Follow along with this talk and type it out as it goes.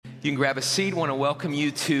You can grab a seat. I want to welcome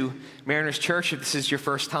you to Mariners Church if this is your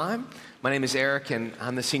first time. My name is Eric, and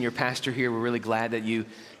I'm the senior pastor here. We're really glad that you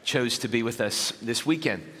chose to be with us this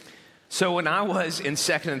weekend. So when I was in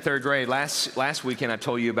second and third grade, last weekend I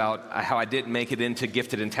told you about how I didn't make it into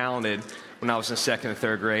Gifted and Talented when I was in second and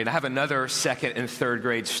third grade. I have another second and third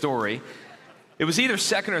grade story. It was either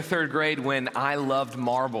second or third grade when I loved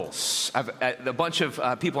marbles. A bunch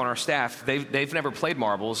of people on our staff, they've never played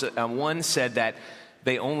marbles. One said that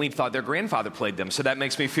they only thought their grandfather played them, so that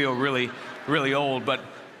makes me feel really, really old. But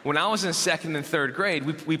when I was in second and third grade,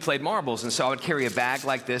 we played marbles, and so I would carry a bag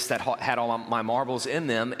like this that had all my marbles in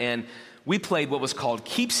them, and we played what was called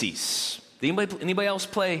keepsies. Anybody else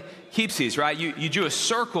play keepsies, right? You drew a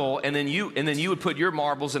circle, and then you would put your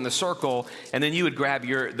marbles in the circle, and then you would grab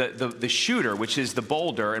the shooter, which is the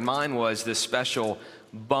boulder, and mine was this special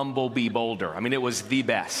bumblebee boulder. I mean, it was the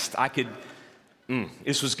best.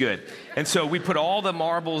 This was good. And so we put all the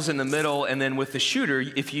marbles in the middle, and then with the shooter,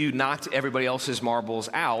 if you knocked everybody else's marbles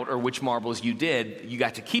out, or which marbles you did, you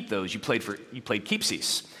got to keep those. You played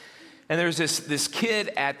keepsies. And there's this kid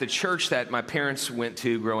at the church that my parents went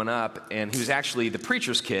to growing up, and he was actually the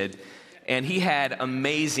preacher's kid, and he had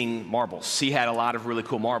amazing marbles. He had a lot of really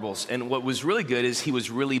cool marbles. And what was really good is he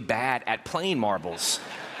was really bad at playing marbles,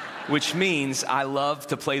 which means I love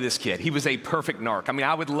to play this kid. He was a perfect narc. I mean,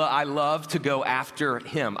 I love to go after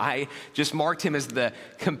him. I just marked him as the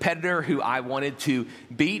competitor who I wanted to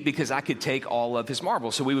beat because I could take all of his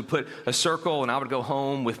marbles. So we would put a circle, and I would go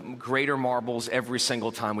home with greater marbles every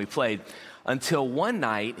single time we played. Until one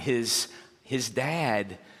night, his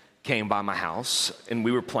dad came by my house, and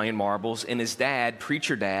we were playing marbles, and his dad,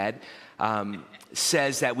 preacher dad,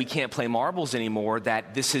 says that we can't play marbles anymore,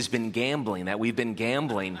 that this has been gambling, that we've been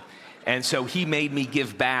gambling. And so he made me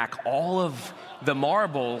give back all of the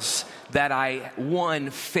marbles that I won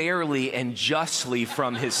fairly and justly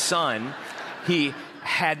from his son. He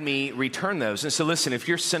had me return those. And so listen, if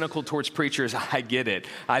you're cynical towards preachers, I get it.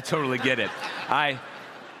 I totally get it.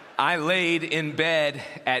 I laid in bed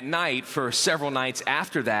at night for several nights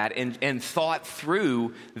after that and thought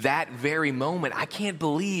through that very moment. I can't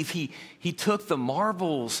believe he took the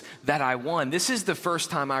marbles that I won. This is the first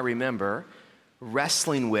time I remember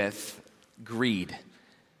wrestling with greed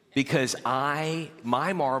because my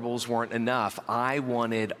marbles weren't enough. I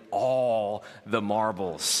wanted all the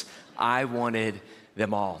marbles. I wanted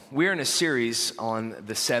them all. We're in a series on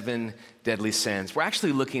the 7 deadly sins. We're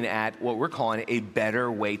actually looking at what we're calling a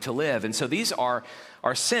better way to live. And so these are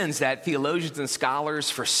sins that theologians and scholars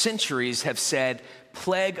for centuries have said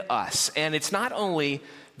plague us. And it's not only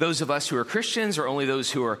those of us who are Christians or only those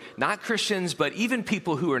who are not Christians, but even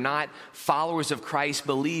people who are not followers of Christ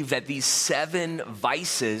believe that these 7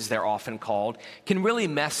 vices, they're often called, can really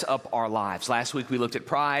mess up our lives. Last week we looked at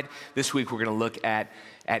pride. This week we're going to look at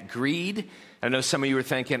greed. I know some of you are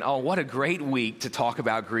thinking, oh, what a great week to talk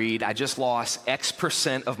about greed. I just lost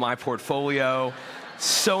X% of my portfolio.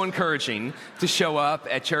 So encouraging to show up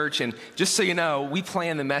at church. And just so you know, we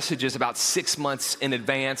plan the messages about 6 months in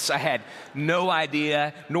advance. I had no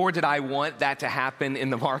idea, nor did I want that to happen in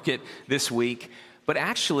the market this week. But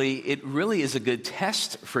actually, it really is a good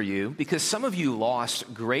test for you because some of you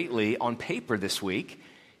lost greatly on paper this week,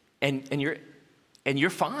 and you're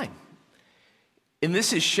fine. And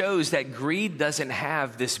this shows that greed doesn't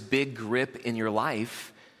have this big grip in your life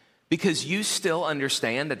because you still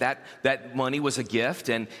understand that money was a gift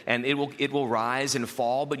and it will rise and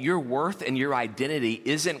fall, but your worth and your identity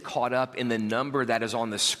isn't caught up in the number that is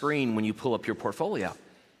on the screen when you pull up your portfolio.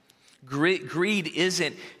 Greed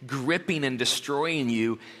isn't gripping and destroying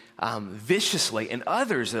you viciously. And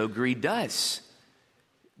others, though, greed does.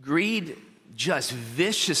 Greed just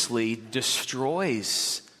viciously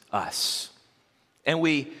destroys us. And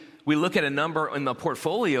we look at a number in the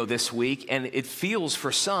portfolio this week, and it feels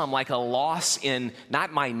for some like a loss in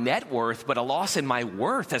not my net worth, but a loss in my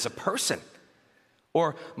worth as a person,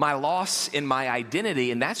 or my loss in my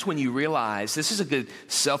identity. And that's when you realize, this is a good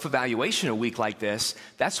self-evaluation a week like this,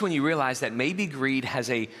 that's when you realize that maybe greed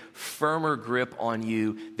has a firmer grip on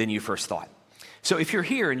you than you first thought. So if you're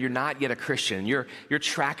here and you're not yet a Christian, you're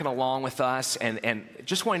tracking along with us and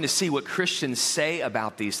just wanting to see what Christians say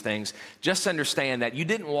about these things, just understand that you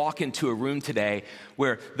didn't walk into a room today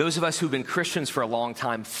where those of us who've been Christians for a long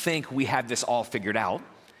time think we have this all figured out,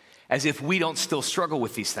 as if we don't still struggle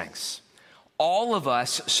with these things. All of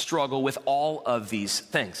us struggle with all of these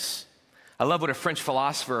things. I love what a French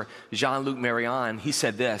philosopher, Jean-Luc Marion, he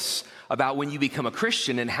said this about when you become a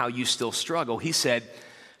Christian and how you still struggle. He said,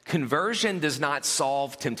 conversion does not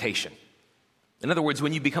solve temptation. In other words,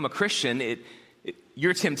 when you become a Christian,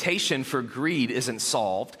 your temptation for greed isn't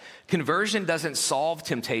solved. Conversion doesn't solve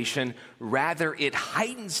temptation, rather it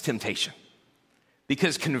heightens temptation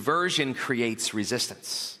because conversion creates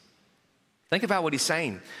resistance. Think about what he's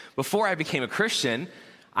saying. Before I became a Christian,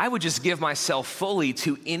 I would just give myself fully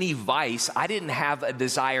to any vice. I didn't have a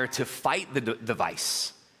desire to fight the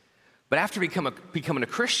vice. But after becoming a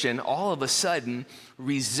Christian, all of a sudden,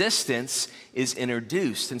 resistance is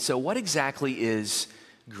introduced. And so what exactly is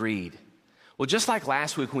greed? Well, just like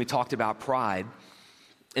last week when we talked about pride,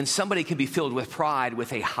 and somebody can be filled with pride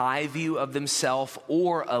with a high view of themselves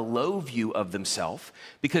or a low view of themselves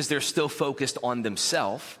because they're still focused on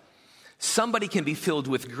themselves. Somebody can be filled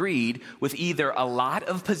with greed with either a lot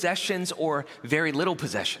of possessions or very little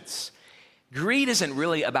possessions. Greed isn't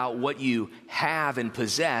really about what you have and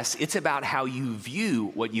possess. It's about how you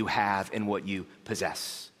view what you have and what you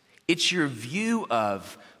possess. It's your view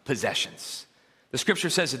of possessions. The scripture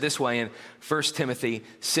says it this way in 1 Timothy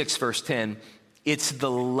 6, verse 10, it's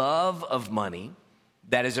the love of money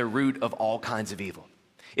that is a root of all kinds of evil.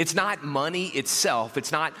 It's not money itself.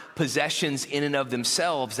 It's not possessions in and of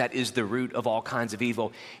themselves that is the root of all kinds of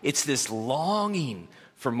evil. It's this longing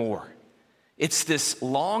for more. It's this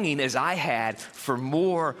longing as I had for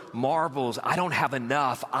more marbles. I don't have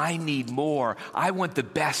enough. I need more. I want the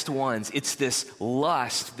best ones. It's this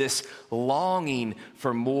lust, this longing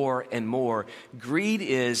for more and more. Greed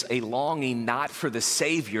is a longing not for the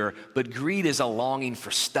Savior, but greed is a longing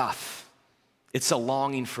for stuff. It's a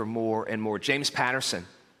longing for more and more. James Patterson,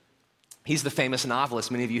 he's the famous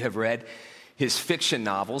novelist. Many of you have read his fiction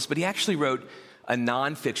novels, but he actually wrote a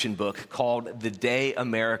nonfiction book called The Day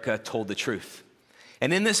America Told the Truth.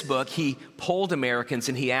 And in this book, he polled Americans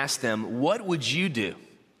and he asked them, what would you do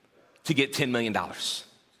to get $10 million?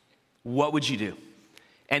 What would you do?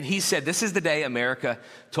 And he said, this is the day America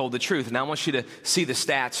told the truth. And I want you to see the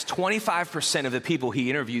stats. 25% of the people he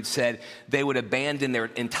interviewed said they would abandon their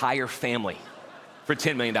entire family for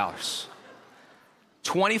 $10 million.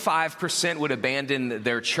 25% would abandon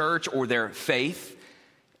their church or their faith.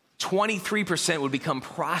 23% would become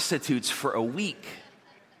prostitutes for a week.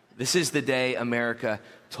 This is the day America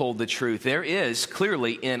told the truth. There is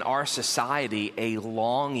clearly in our society a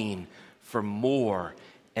longing for more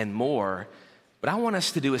and more. But I want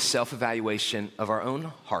us to do a self-evaluation of our own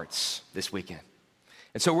hearts this weekend.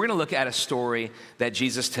 And so we're going to look at a story that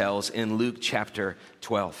Jesus tells in Luke chapter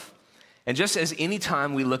 12. And just as any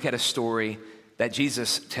time we look at a story that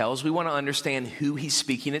Jesus tells, we want to understand who he's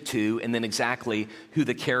speaking it to and then exactly who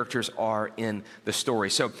the characters are in the story.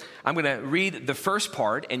 So I'm going to read the first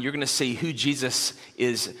part and you're going to see who Jesus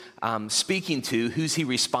is speaking to, who's he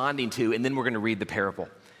responding to, and then we're going to read the parable.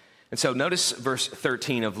 And so notice verse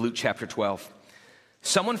 13 of Luke chapter 12.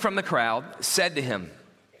 Someone from the crowd said to him,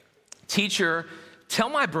 "Teacher, tell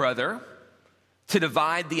my brother to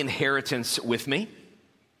divide the inheritance with me."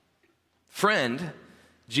 "Friend,"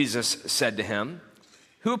 Jesus said to him,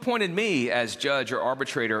 "who appointed me as judge or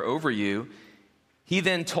arbitrator over you?" He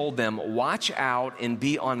then told them, "Watch out and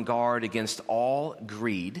be on guard against all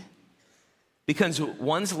greed, because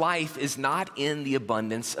one's life is not in the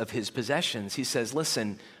abundance of his possessions." He says,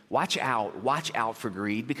 listen, watch out for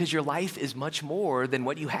greed, because your life is much more than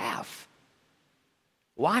what you have.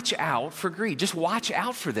 Watch out for greed. Just watch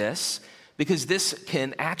out for this, because this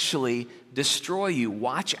can actually destroy you.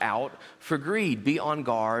 Watch out for greed. Be on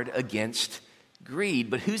guard against greed.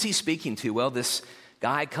 But who's he speaking to? Well, this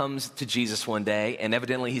guy comes to Jesus one day, and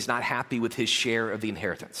evidently he's not happy with his share of the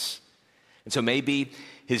inheritance. And so maybe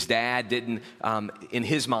his dad didn't, in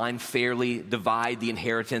his mind, fairly divide the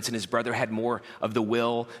inheritance, and his brother had more of the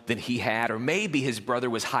will than he had. Or maybe his brother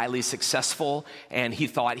was highly successful, and he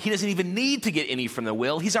thought he doesn't even need to get any from the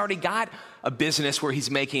will. He's already got a business where he's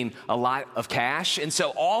making a lot of cash, and so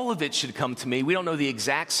all of it should come to me. We don't know the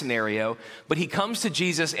exact scenario, but he comes to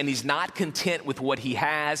Jesus, and he's not content with what he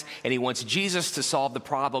has, and he wants Jesus to solve the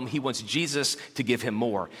problem. He wants Jesus to give him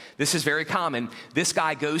more. This is very common. This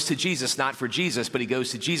guy goes to Jesus not for Jesus, but he goes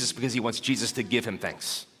to Jesus because he wants Jesus to give him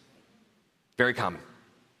things. Very common.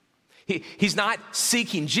 He's not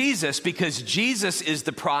seeking Jesus because Jesus is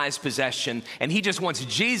the prized possession, and he just wants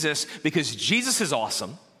Jesus because Jesus is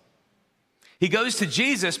awesome. He goes to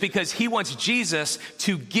Jesus because he wants Jesus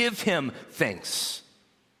to give him things.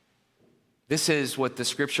 This is what the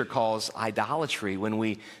scripture calls idolatry, when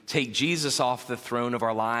we take Jesus off the throne of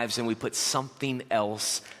our lives and we put something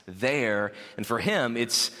else there. And for him,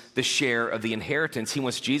 it's the share of the inheritance. He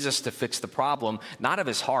wants Jesus to fix the problem, not of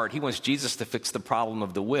his heart. He wants Jesus to fix the problem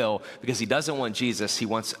of the will, because he doesn't want Jesus. He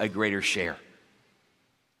wants a greater share.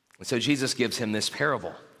 And so Jesus gives him this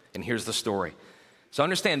parable. And here's the story. So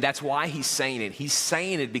understand that's why he's saying it. He's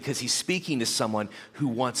saying it because he's speaking to someone who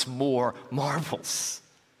wants more marbles.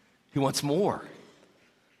 He wants more.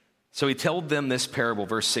 So he told them this parable,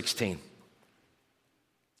 verse 16.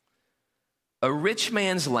 A rich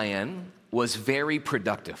man's land was very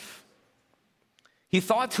productive. He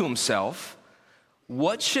thought to himself,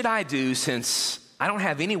 what should I do since I don't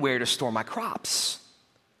have anywhere to store my crops?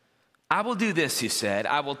 I will do this, he said.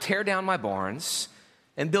 I will tear down my barns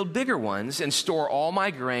and build bigger ones and store all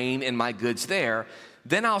my grain and my goods there.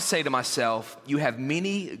 Then I'll say to myself, you have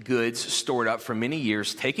many goods stored up for many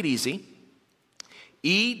years. Take it easy.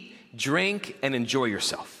 Eat, drink, and enjoy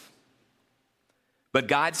yourself. But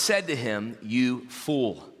God said to him, you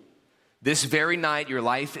fool, this very night your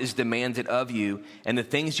life is demanded of you, and the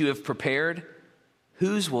things you have prepared,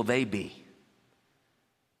 whose will they be?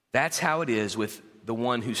 That's how it is with the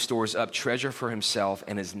one who stores up treasure for himself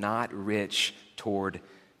and is not rich toward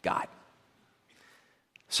God.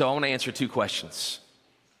 So I want to answer two questions.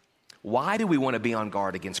 Why do we want to be on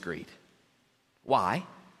guard against greed? Why?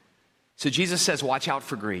 So Jesus says, watch out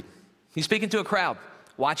for greed. He's speaking to a crowd.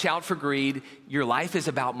 Watch out for greed. Your life is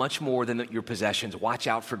about much more than your possessions. Watch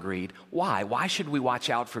out for greed. Why? Why should we watch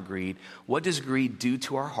out for greed? What does greed do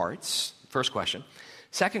to our hearts? First question.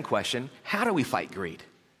 Second question, how do we fight greed?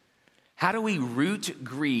 How do we root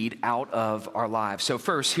greed out of our lives? So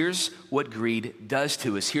first, here's what greed does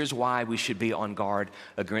to us. Here's why we should be on guard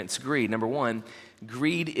against greed. Number one,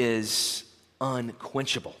 greed is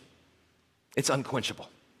unquenchable. It's unquenchable.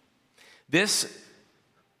 This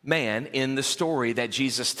man in the story that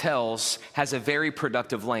Jesus tells has a very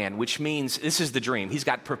productive land, which means this is the dream. He's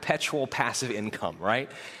got perpetual passive income, right?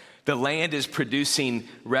 The land is producing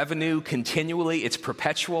revenue continually. It's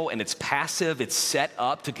perpetual and it's passive. It's set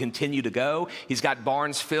up to continue to go. He's got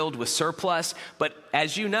barns filled with surplus. But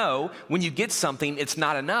as you know, when you get something, it's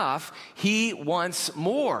not enough. He wants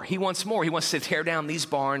more. He wants more. He wants to tear down these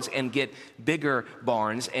barns and get bigger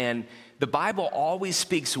barns. And the Bible always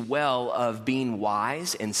speaks well of being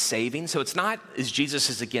wise and saving. So it's not as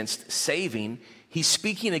Jesus is against saving. He's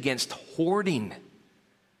speaking against hoarding,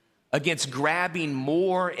 against grabbing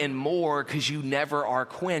more and more because you never are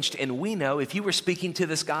quenched. And we know if you were speaking to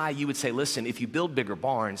this guy, you would say, listen, if you build bigger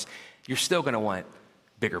barns, you're still going to want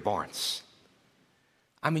bigger barns.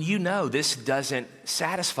 I mean, you know this doesn't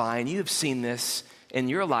satisfy, and you have seen this in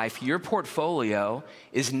your life. Your portfolio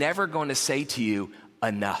is never going to say to you,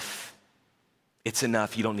 enough. It's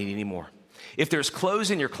enough. You don't need any more. If there's clothes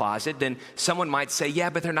in your closet, then someone might say, yeah,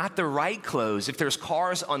 but they're not the right clothes. If there's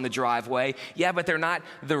cars on the driveway, yeah, but they're not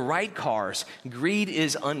the right cars. Greed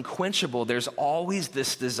is unquenchable. There's always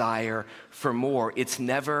this desire for more. It's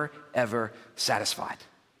never, ever satisfied.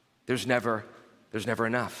 There's never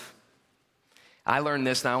enough. I learned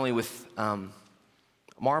this not only with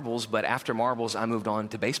marbles, but after marbles, I moved on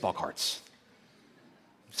to baseball cards.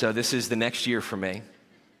 So this is the next year for me.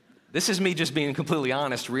 This is me just being completely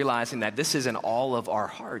honest, realizing that this is in all of our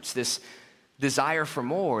hearts, this desire for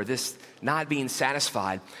more, this not being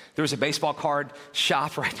satisfied. There was a baseball card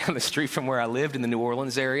shop right down the street from where I lived in the New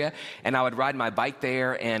Orleans area, and I would ride my bike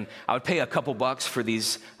there, and I would pay a couple bucks for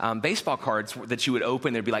these baseball cards that you would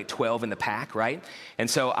open. There'd be like 12 in the pack, right? And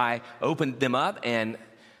so I opened them up, and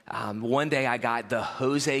one day I got the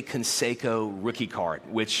Jose Canseco rookie card,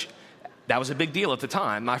 which that was a big deal at the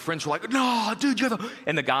time. My friends were like, no, dude, you have a...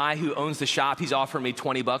 And the guy who owns the shop, he's offering me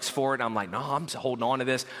 $20 for it. And I'm like, no, I'm holding on to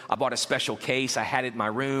this. I bought a special case. I had it in my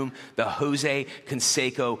room, the Jose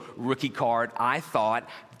Canseco rookie card. I thought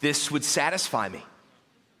this would satisfy me.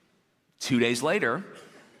 2 days later,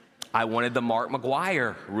 I wanted the Mark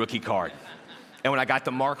McGwire rookie card. And when I got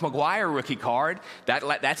the Mark McGwire rookie card,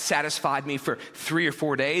 that satisfied me for 3 or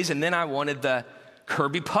 4 days. And then I wanted the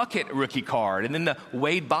Kirby Puckett rookie card, and then the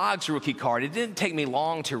Wade Boggs rookie card. It didn't take me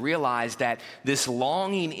long to realize that this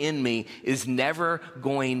longing in me is never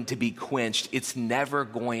going to be quenched. It's never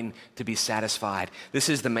going to be satisfied. This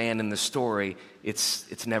is the man in the story.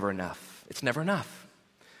 It's never enough. It's never enough.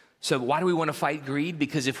 So why do we want to fight greed?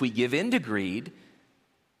 Because if we give in to greed,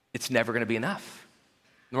 it's never going to be enough.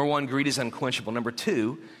 Number one, greed is unquenchable. Number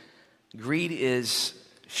two, greed is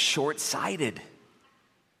short-sighted.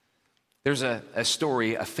 There's a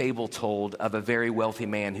story, a fable told of a very wealthy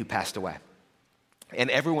man who passed away.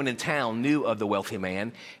 And everyone in town knew of the wealthy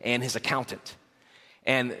man and his accountant.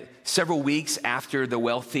 And several weeks after the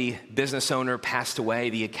wealthy business owner passed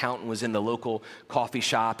away, the accountant was in the local coffee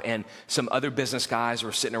shop, and some other business guys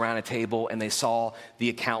were sitting around a table, and they saw the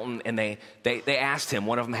accountant, and they asked him.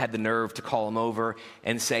 One of them had the nerve to call him over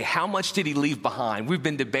and say, how much did he leave behind? We've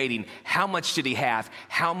been debating, how much did he have?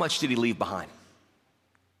 How much did he leave behind?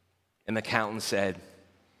 And the accountant said,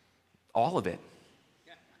 all of it.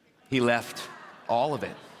 He left all of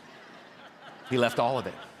it. He left all of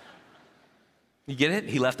it. You get it?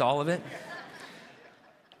 He left all of it.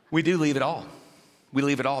 We do leave it all. We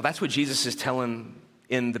leave it all. That's what Jesus is telling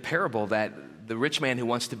in the parable, that the rich man who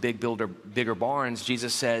wants to build bigger barns,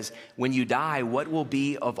 Jesus says, when you die, what will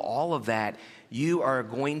be of all of that? You are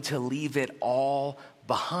going to leave it all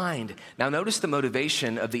behind. Now notice the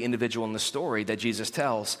motivation of the individual in the story that Jesus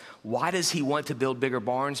tells. Why does he want to build bigger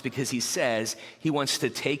barns? Because he says he wants to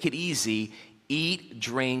take it easy, eat,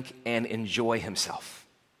 drink, and enjoy himself.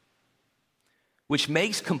 Which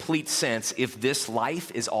makes complete sense if this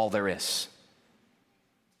life is all there is.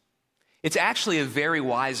 It's actually a very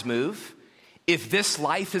wise move. If this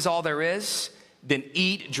life is all there is, then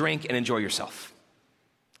eat, drink, and enjoy yourself.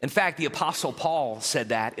 In fact, the Apostle Paul said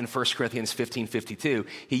that in 1 Corinthians 15:52.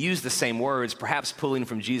 He used the same words, perhaps pulling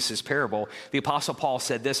from Jesus' parable. The Apostle Paul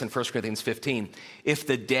said this in 1 Corinthians 15. If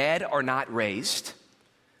the dead are not raised,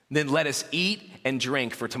 then let us eat and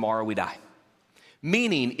drink, for tomorrow we die.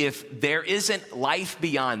 Meaning, if there isn't life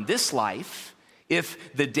beyond this life,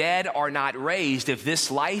 if the dead are not raised, if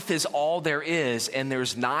this life is all there is and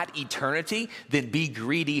there's not eternity, then be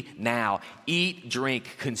greedy now. Eat,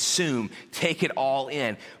 drink, consume, take it all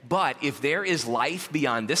in. But if there is life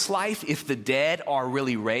beyond this life, if the dead are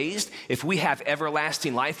really raised, if we have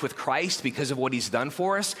everlasting life with Christ because of what he's done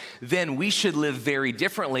for us, then we should live very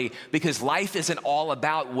differently, because life isn't all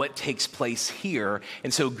about what takes place here.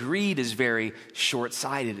 And so greed is very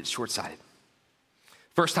short-sighted. It's short-sighted.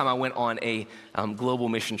 First time I went on a global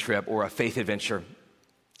mission trip or a faith adventure,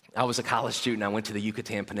 I was a college student. I went to the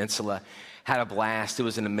Yucatan Peninsula, had a blast. It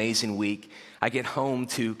was an amazing week. I get home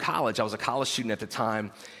to college. I was a college student at the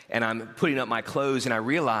time, and I'm putting up my clothes, and I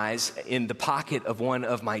realize in the pocket of one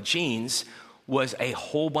of my jeans was a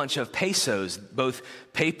whole bunch of pesos, both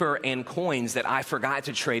paper and coins, that I forgot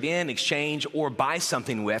to trade in, exchange, or buy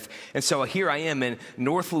something with. And so here I am in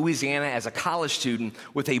North Louisiana as a college student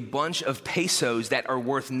with a bunch of pesos that are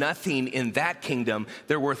worth nothing in that kingdom.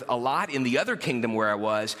 They're worth a lot in the other kingdom where I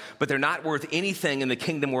was, but they're not worth anything in the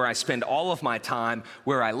kingdom where I spend all of my time,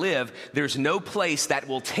 where I live. There's no place that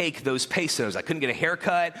will take those pesos. I couldn't get a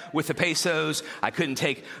haircut with the pesos. I couldn't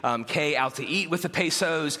take Kay out to eat with the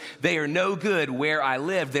pesos. They are no good where I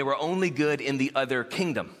lived. They were only good in the other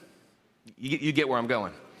kingdom. You get where I'm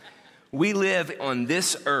going. We live on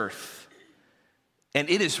this earth, and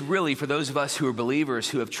it is really, for those of us who are believers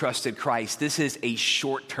who have trusted Christ, this is a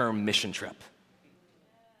short-term mission trip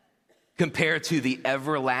compared to the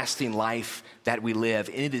everlasting life that we live.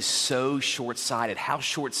 And it is so short-sighted. How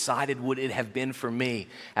short-sighted would it have been for me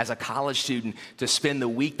as a college student to spend the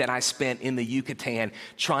week that I spent in the Yucatan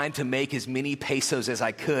trying to make as many pesos as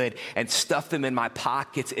I could and stuff them in my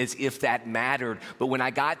pockets as if that mattered. But when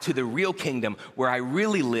I got to the real kingdom where I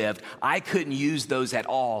really lived, I couldn't use those at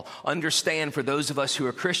all. Understand, for those of us who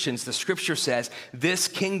are Christians, the scripture says this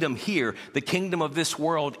kingdom here, the kingdom of this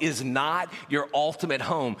world, is not your ultimate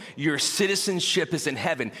home. Your citizenship is in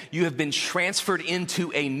heaven. You have been transferred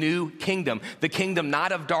into a new kingdom, the kingdom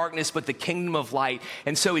not of darkness, but the kingdom of light.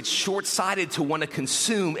 And so it's short-sighted to want to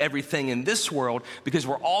consume everything in this world, because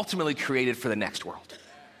we're ultimately created for the next world.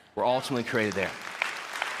 We're ultimately created there.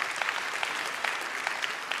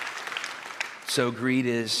 So greed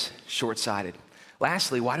is short-sighted.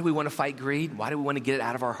 Lastly, why do we want to fight greed? Why do we want to get it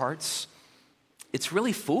out of our hearts? It's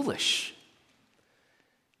really foolish.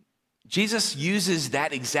 Jesus uses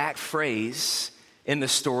that exact phrase in the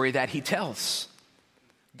story that he tells.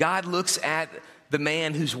 God looks at the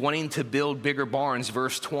man who's wanting to build bigger barns,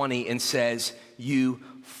 verse 20, and says, "You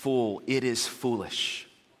fool, it is foolish."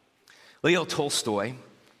 Leo Tolstoy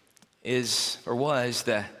was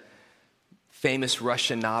the famous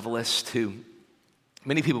Russian novelist who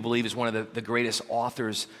many people believe is one of the greatest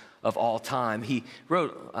authors of all time. He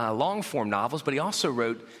wrote long-form novels, but he also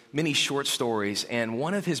wrote many short stories. And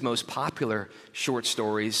one of his most popular short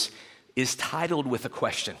stories is titled with a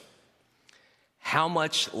question: how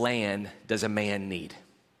much land does a man need?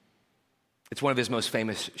 It's one of his most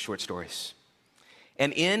famous short stories.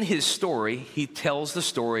 And in his story, he tells the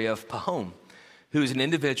story of Pahom, who is an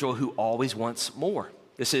individual who always wants more.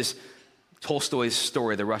 This is Tolstoy's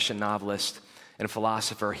story, the Russian novelist and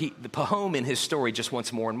philosopher. The Pahom in his story just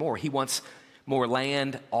wants more and more. He wants more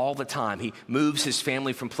land all the time. He moves his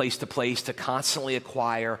family from place to place to constantly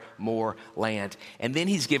acquire more land. And then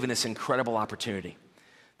he's given this incredible opportunity.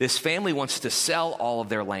 This family wants to sell all of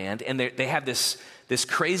their land, and they have this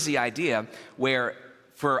crazy idea where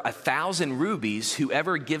for 1,000 rubies,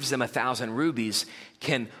 whoever gives them 1,000 rubies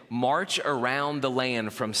can march around the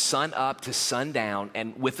land from sun up to sundown,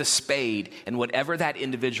 and with a spade, and whatever that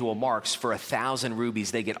individual marks, for 1,000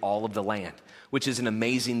 rubies, they get all of the land. which is an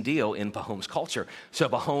amazing deal in Pahom's culture. So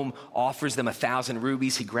Pahom offers them 1,000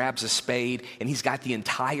 rubies. He grabs a spade, and he's got the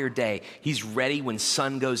entire day. He's ready when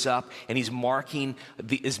sun goes up, and he's marking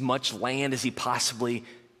as much land as he possibly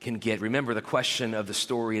can get. Remember, the question of the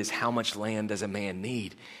story is, how much land does a man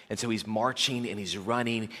need? And so he's marching and he's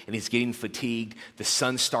running and he's getting fatigued. The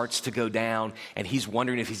sun starts to go down and he's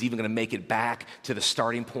wondering if he's even going to make it back to the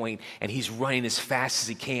starting point. And he's running as fast as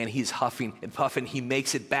he can. He's huffing and puffing. He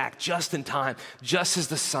makes it back just in time, just as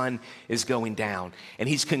the sun is going down. And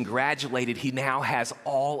he's congratulated. He now has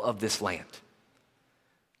all of this land.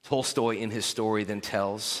 Tolstoy in his story then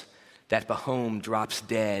tells that Pahom drops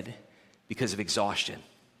dead because of exhaustion.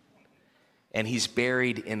 And he's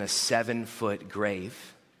buried in a 7-foot grave,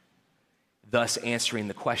 thus answering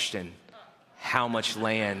the question, how much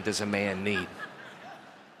land does a man need?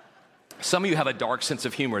 Some of you have a dark sense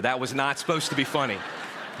of humor. That was not supposed to be funny.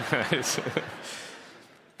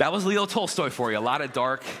 That was Leo Tolstoy for you. A lot of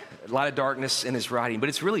darkness in his writing. But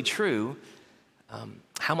it's really true.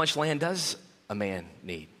 How much land does a man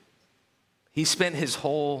need? He spent his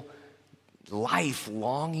whole life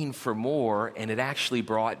longing for more, and it actually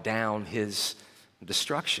brought down his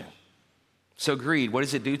destruction. So greed, what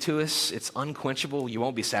does it do to us? It's unquenchable. You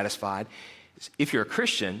won't be satisfied. If you're a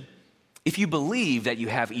Christian, if you believe that you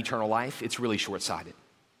have eternal life, it's really short-sighted.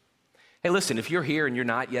 Hey, listen, if you're here and you're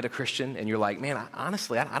not yet a Christian and you're like, man,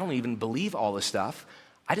 honestly, I don't even believe all this stuff.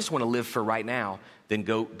 I just want to live for right now, then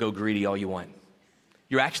go greedy all you want.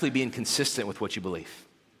 You're actually being consistent with what you believe.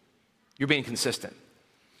 You're being consistent.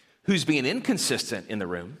 Who's being inconsistent in the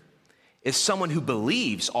room is someone who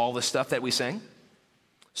believes all the stuff that we sing,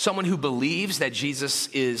 someone who believes that Jesus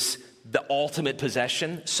is the ultimate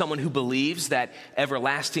possession, someone who believes that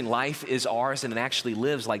everlasting life is ours and it actually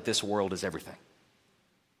lives like this world is everything.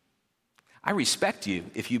 I respect you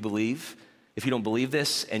if you don't believe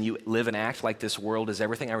this and you live and act like this world is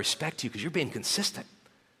everything. I respect you because you're being consistent.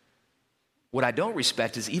 What I don't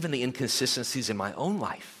respect is even the inconsistencies in my own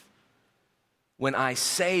life. When I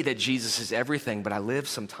say that Jesus is everything, but I live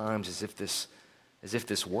sometimes as if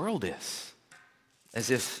this world is, as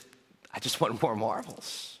if I just want more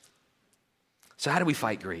marbles. So how do we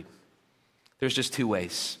fight greed? There's just two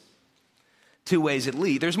ways. Two ways at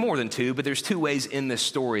least. There's more than two, but there's two ways in this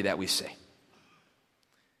story that we see.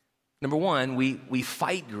 Number one, we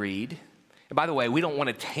fight greed. And by the way, we don't want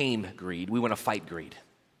to tame greed. We want to fight greed.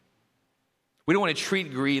 We don't want to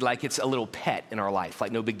treat greed like it's a little pet in our life,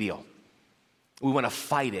 like no big deal. We want to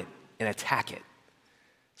fight it and attack it.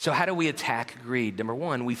 So how do we attack greed? Number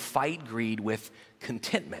one, we fight greed with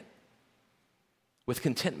contentment. With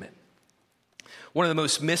contentment. One of the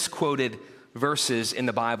most misquoted verses in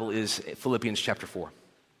the Bible is Philippians chapter 4.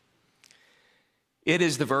 It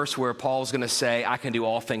is the verse where Paul's going to say, I can do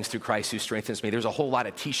all things through Christ who strengthens me. There's a whole lot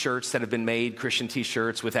of t-shirts that have been made, Christian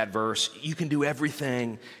t-shirts with that verse. You can do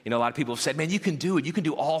everything. You know, a lot of people have said, man, you can do it. You can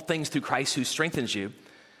do all things through Christ who strengthens you.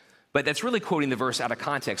 But that's really quoting the verse out of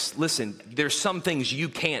context. Listen, there's some things you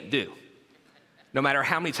can't do, no matter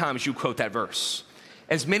how many times you quote that verse.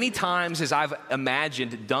 As many times as I've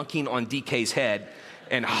imagined dunking on DK's head,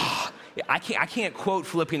 and I can't quote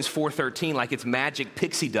Philippians 4:13 like it's magic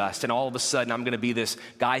pixie dust, and all of a sudden I'm going to be this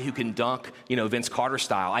guy who can dunk, Vince Carter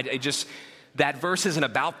style. That verse isn't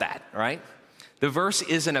about that, right? The verse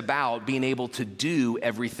isn't about being able to do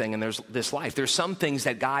everything in this life. There's some things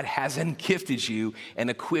that God hasn't gifted you and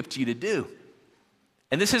equipped you to do.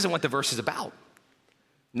 And this isn't what the verse is about.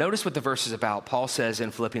 Notice what the verse is about. Paul says in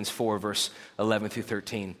Philippians 4, verse 11 through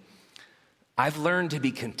 13, I've learned to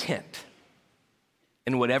be content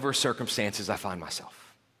in whatever circumstances I find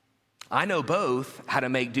myself. I know both how to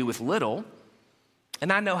make do with little,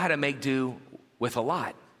 and I know how to make do with a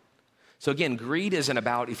lot. So again, greed isn't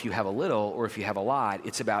about if you have a little or if you have a lot.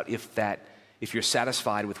 It's about if you're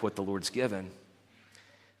satisfied with what the Lord's given.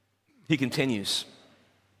 He continues,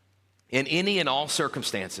 in any and all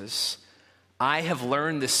circumstances, I have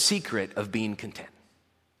learned the secret of being content.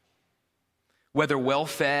 Whether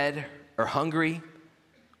well-fed or hungry,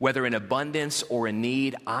 whether in abundance or in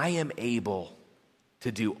need, I am able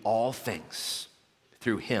to do all things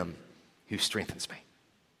through him who strengthens me.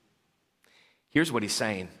 Here's what he's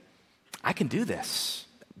saying. I can do this.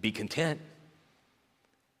 Be content.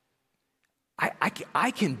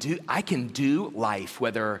 I can do life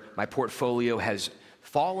whether my portfolio has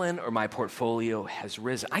fallen or my portfolio has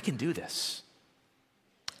risen. I can do this.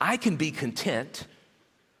 I can be content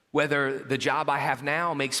whether the job I have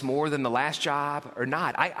now makes more than the last job or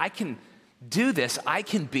not. I can do this. I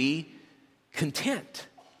can be content.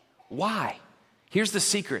 Why? Here's the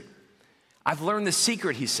secret. I've learned the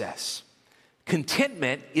secret, he says,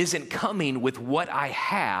 Contentment isn't coming with what I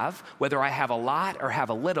have, whether I have a lot or have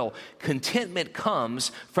a little. Contentment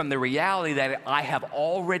comes from the reality that I have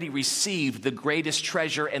already received the greatest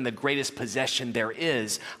treasure and the greatest possession there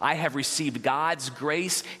is. I have received God's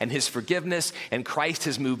grace and his forgiveness, and Christ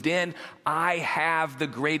has moved in. I have the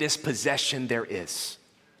greatest possession there is.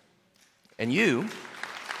 And you,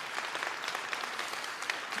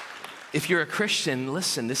 if you're a Christian,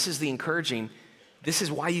 listen, this is the encouraging. This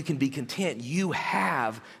is why you can be content. You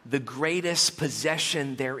have the greatest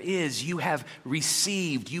possession there is. You have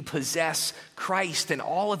received, you possess Christ and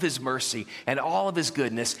all of his mercy and all of his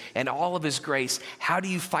goodness and all of his grace. How do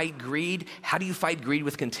you fight greed? How do you fight greed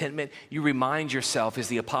with contentment? You remind yourself, as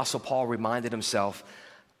the Apostle Paul reminded himself,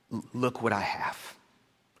 look what I have.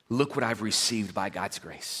 Look what I've received by God's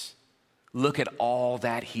grace. Look at all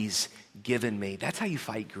that he's given me. That's how you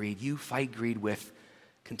fight greed. You fight greed with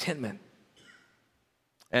contentment.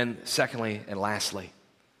 And secondly and lastly,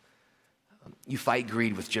 you fight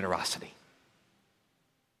greed with generosity.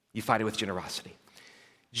 You fight it with generosity.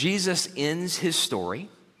 Jesus ends his story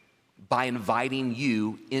by inviting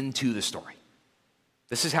you into the story.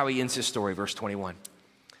 This is how he ends his story, verse 21.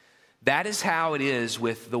 That is how it is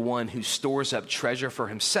with the one who stores up treasure for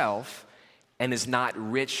himself and is not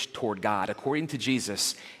rich toward God. According to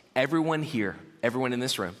Jesus, everyone here, everyone in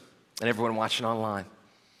this room, and everyone watching online,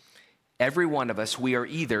 every one of us, we are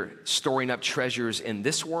either storing up treasures in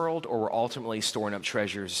this world or we're ultimately storing up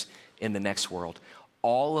treasures in the next world.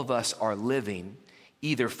 All of us are living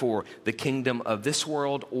either for the kingdom of this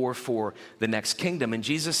world or for the next kingdom. And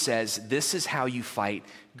Jesus says, this is how you fight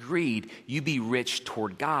greed. You be rich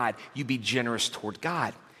toward God. You be generous toward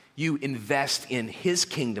God. You invest in his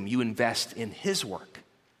kingdom. You invest in his work.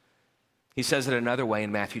 He says it another way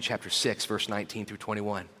in Matthew chapter 6, verse 19 through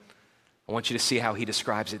 21. I want you to see how he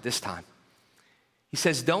describes it this time. He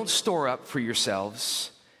says, don't store up for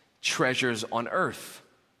yourselves treasures on earth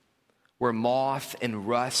where moth and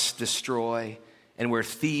rust destroy and where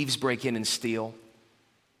thieves break in and steal.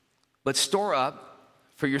 But store up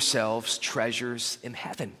for yourselves treasures in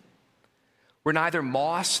heaven where neither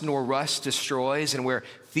moth nor rust destroys and where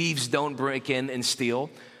thieves don't break in and steal.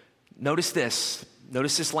 Notice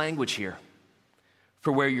this language here.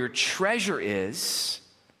 For where your treasure is,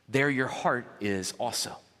 there your heart is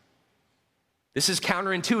also. This is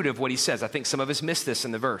counterintuitive what he says. I think some of us missed this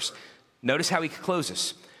in the verse. Notice how he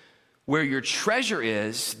closes. Where your treasure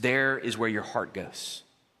is, there is where your heart goes.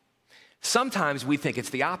 Sometimes we think it's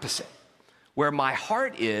the opposite. Where my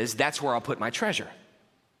heart is, that's where I'll put my treasure.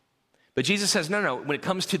 But Jesus says, no, when it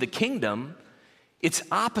comes to the kingdom, it's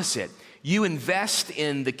opposite. You invest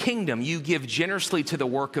in the kingdom. You give generously to the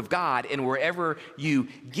work of God. And wherever you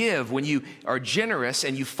give, when you are generous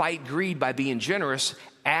and you fight greed by being generous,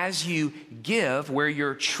 as you give, where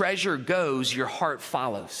your treasure goes, your heart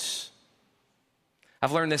follows.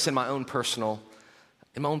 I've learned this in my own personal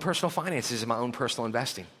finances, in my own personal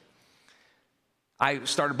investing. I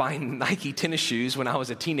started buying Nike tennis shoes when I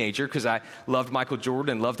was a teenager because I loved Michael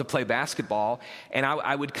Jordan and loved to play basketball. And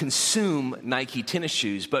I would consume Nike tennis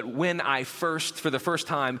shoes. But when I for the first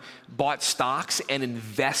time, bought stocks and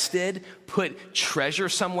invested, put treasure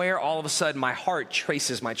somewhere, all of a sudden my heart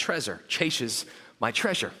chases my treasure.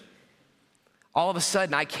 All of a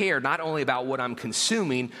sudden, I care not only about what I'm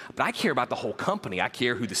consuming, but I care about the whole company. I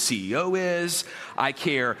care who the CEO is. I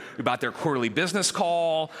care about their quarterly business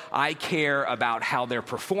call. I care about how they're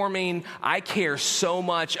performing. I care so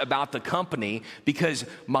much about the company because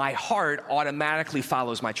my heart automatically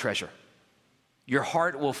follows my treasure. Your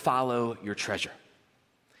heart will follow your treasure.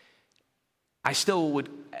 I still would,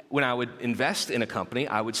 when I would invest in a company,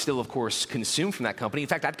 I would still, of course, consume from that company. In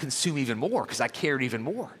fact, I'd consume even more because I cared even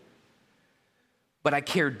more. But I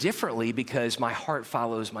care differently because my heart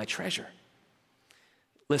follows my treasure.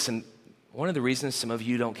 Listen, one of the reasons some of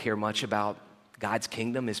you don't care much about God's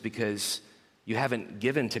kingdom is because you haven't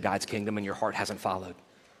given to God's kingdom and your heart hasn't followed.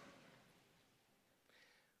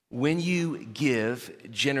 When you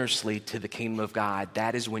give generously to the kingdom of God,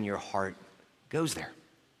 that is when your heart goes there.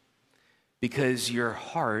 Because your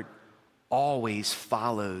heart always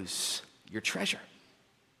follows your treasure.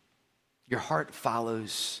 Your heart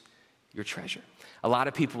follows your treasure. A lot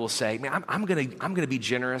of people will say, man, I'm gonna be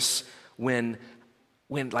generous when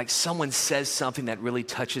like someone says something that really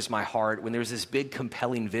touches my heart, when there's this big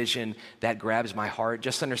compelling vision that grabs my heart.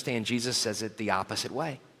 Just understand, Jesus says it the opposite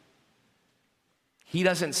way. He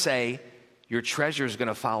doesn't say your treasure is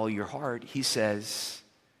gonna follow your heart. He says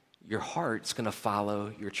your heart's gonna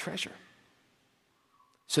follow your treasure.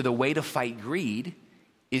 So the way to fight greed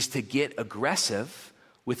is to get aggressive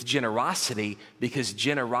with generosity because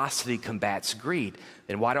generosity combats greed.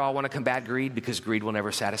 And why do I want to combat greed? Because greed will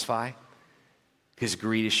never satisfy. Because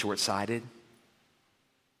greed is short-sighted.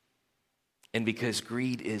 And because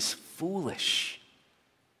greed is foolish.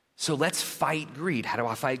 So let's fight greed. How do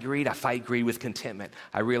I fight greed? I fight greed with contentment.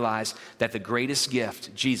 I realize that the greatest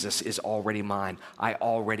gift, Jesus, is already mine. I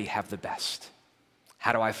already have the best.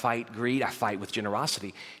 How do I fight greed? I fight with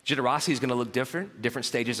generosity. Generosity is going to look different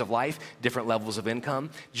stages of life, different levels of income.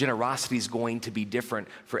 Generosity is going to be different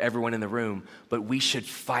for everyone in the room, but we should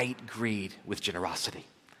fight greed with generosity.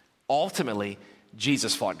 Ultimately,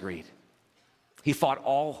 Jesus fought greed. He fought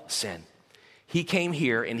all sin. He came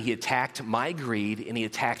here and he attacked my greed and he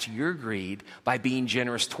attacked your greed by being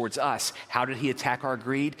generous towards us. How did he attack our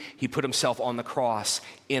greed? He put himself on the cross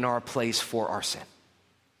in our place for our sin.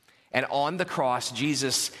 And on the cross,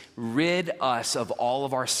 Jesus rid us of all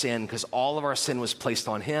of our sin because all of our sin was placed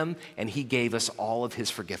on him and he gave us all of his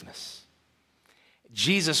forgiveness.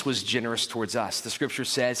 Jesus was generous towards us. The scripture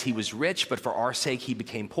says he was rich, but for our sake he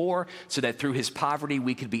became poor so that through his poverty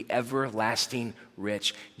we could be everlasting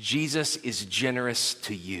rich. Jesus is generous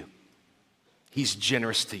to you. He's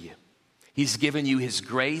generous to you. He's given you his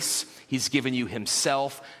grace. He's given you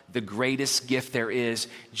himself, the greatest gift there is.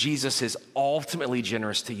 Jesus is ultimately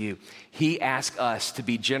generous to you. He asks us to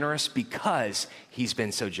be generous because he's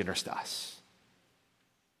been so generous to us.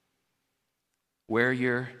 Where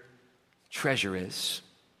your treasure is,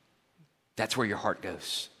 that's where your heart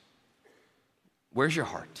goes. Where's your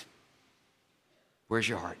heart? Where's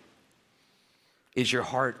your heart? Is your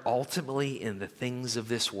heart ultimately in the things of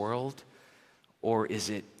this world, or is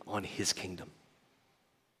it on his kingdom?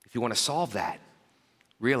 If you want to solve that,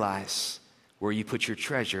 realize where you put your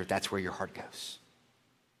treasure, that's where your heart goes.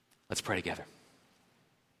 Let's pray together.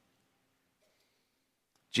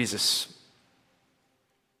 Jesus,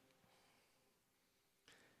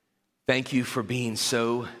 thank you for being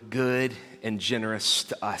so good and generous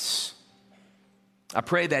to us. I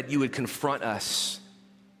pray that you would confront us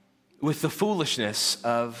with the foolishness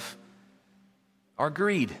of our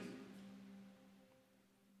greed.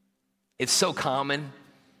 It's so common,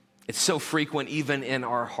 it's so frequent even in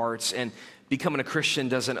our hearts, and becoming a Christian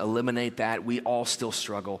doesn't eliminate that. We all still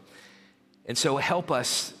struggle. And so help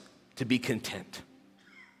us to be content.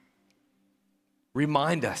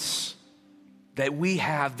 Remind us that we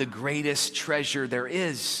have the greatest treasure there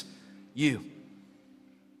is, you,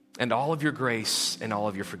 and all of your grace and all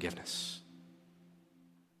of your forgiveness.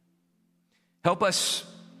 Help us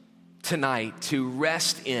tonight to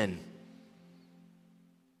rest in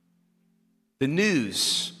the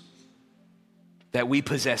news that we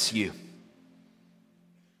possess you.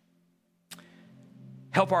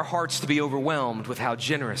 Help our hearts to be overwhelmed with how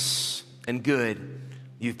generous and good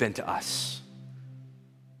you've been to us.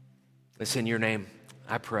 It's in your name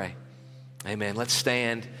I pray. Amen. Let's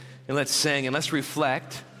stand and let's sing and let's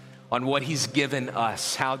reflect on what he's given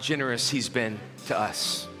us, how generous he's been to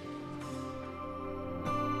us.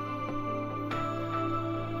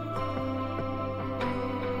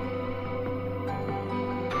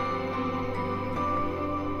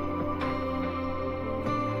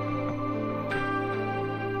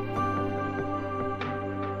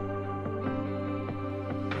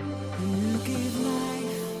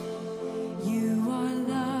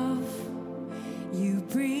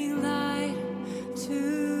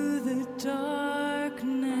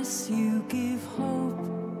 You give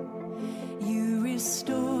hope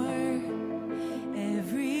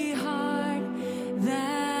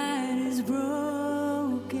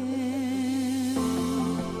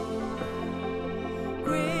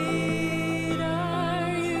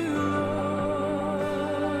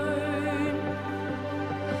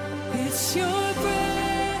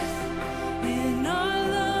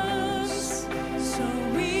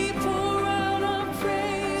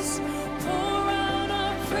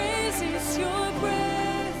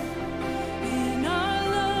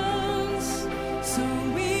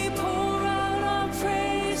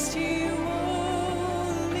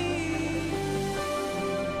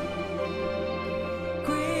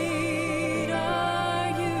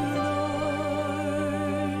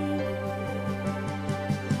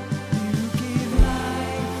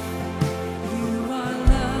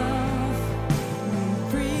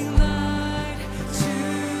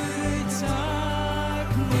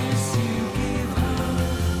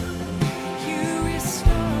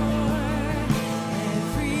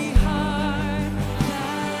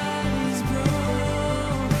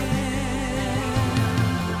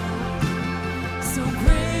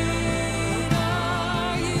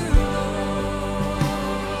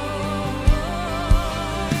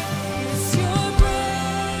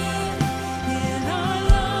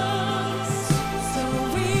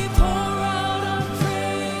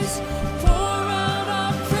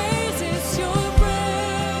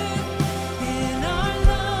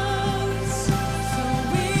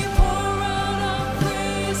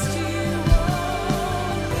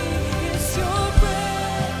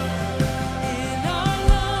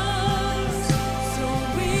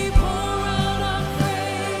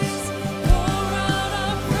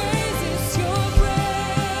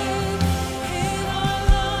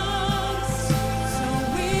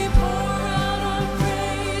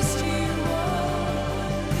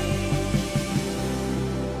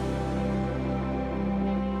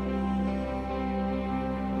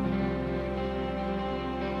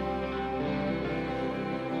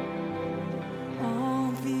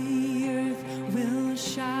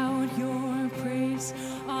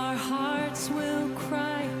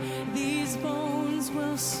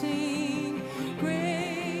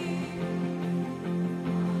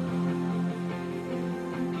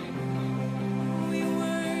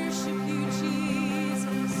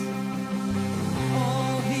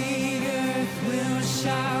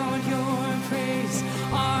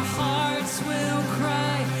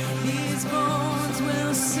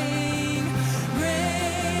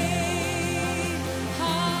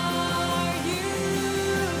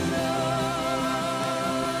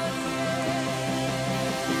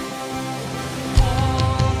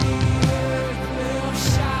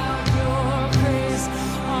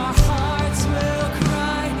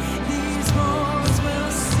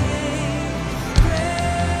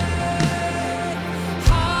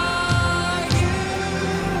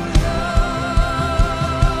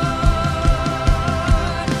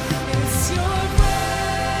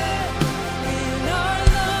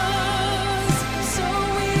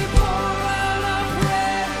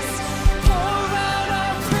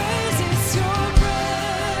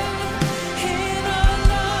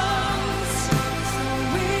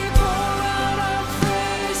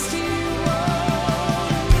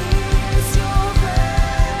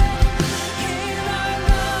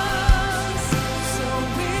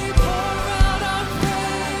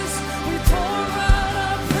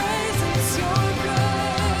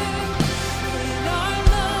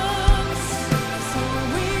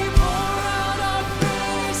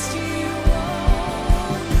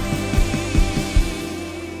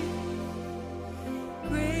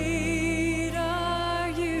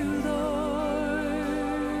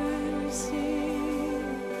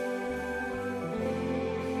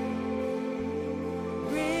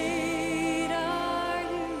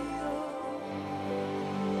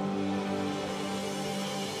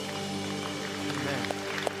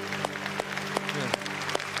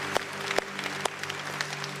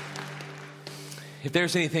if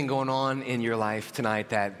there's anything going on in your life tonight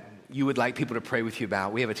that you would like people to pray with you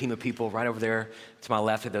about, we have a team of people right over there to my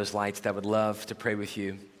left at those lights that would love to pray with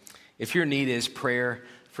you. If your need is prayer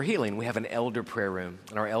for healing, we have an elder prayer room,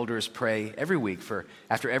 and our elders pray every week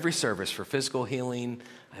after every service for physical healing,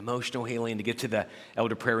 emotional healing. To get to the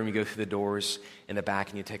elder prayer room, you go through the doors in the back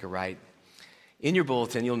and you take a right. In your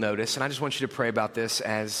bulletin, you'll notice, and I just want you to pray about this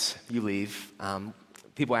as you leave.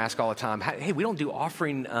 People ask all the time, hey, we don't do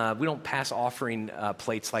offering, we don't pass offering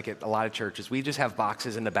plates like at a lot of churches. We just have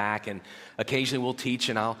boxes in the back, and occasionally we'll teach,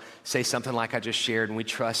 and I'll say something like I just shared, and we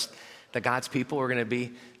trust that God's people are going to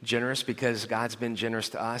be generous because God's been generous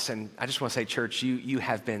to us. And I just want to say, church, you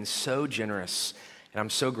have been so generous, and I'm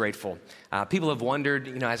so grateful. People have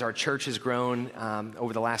wondered, as our church has grown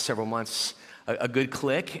over the last several months, a good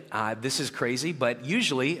click. This is crazy, but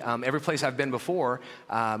usually every place I've been before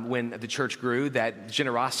when the church grew, that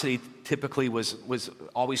generosity typically was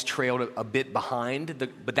always trailed a bit behind,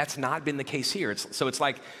 but that's not been the case here. So it's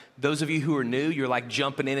like those of you who are new, you're like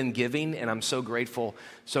jumping in and giving, and I'm so grateful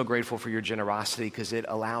for your generosity because it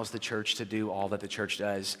allows the church to do all that the church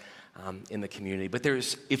does in the community. But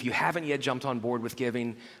if you haven't yet jumped on board with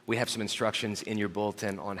giving, we have some instructions in your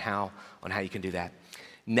bulletin on how you can do that.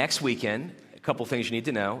 Next weekend, a couple things you need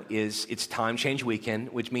to know is it's Time Change Weekend,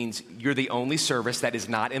 which means you're the only service that is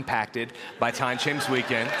not impacted by Time Change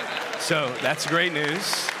Weekend. So that's great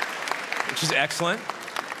news, which is excellent.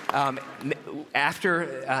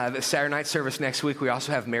 After the Saturday night service next week, we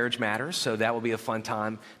also have Marriage Matters, so that will be a fun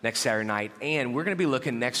time next Saturday night. And we're going to be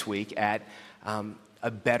looking next week at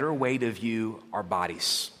a better way to view our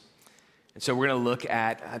bodies. And so we're going to look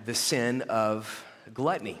at the sin of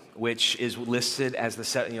gluttony, which is listed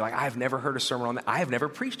as I've never heard a sermon on that. I have never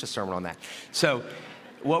preached a sermon on that. So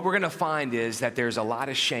what we're going to find is that there's a lot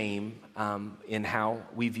of shame in how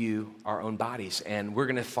we view our own bodies. And we're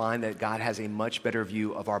going to find that God has a much better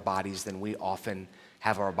view of our bodies than we often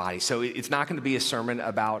have our bodies. So it's not going to be a sermon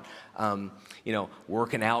about,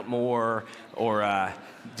 working out more or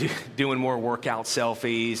doing more workout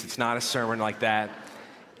selfies. It's not a sermon like that.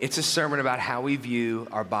 It's a sermon about how we view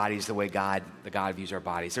our bodies the way God views our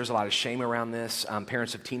bodies. There's a lot of shame around this.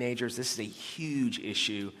 Parents of teenagers, this is a huge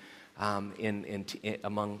issue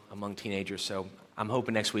among teenagers. So I'm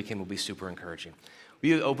hoping next weekend will be super encouraging. Will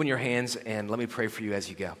you open your hands and let me pray for you as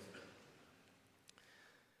you go.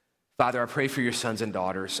 Father, I pray for your sons and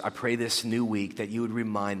daughters. I pray this new week that you would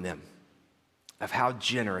remind them of how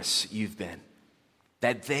generous you've been,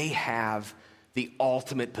 that they have the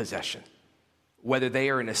ultimate possession, whether they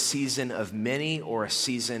are in a season of many or a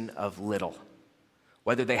season of little,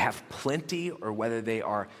 whether they have plenty or whether they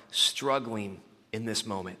are struggling in this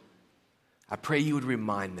moment. I pray you would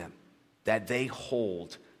remind them that they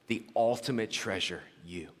hold the ultimate treasure,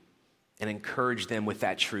 you, and encourage them with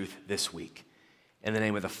that truth this week. In the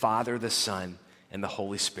name of the Father, the Son, and the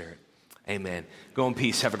Holy Spirit, amen. Go in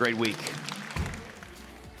peace. Have a great week.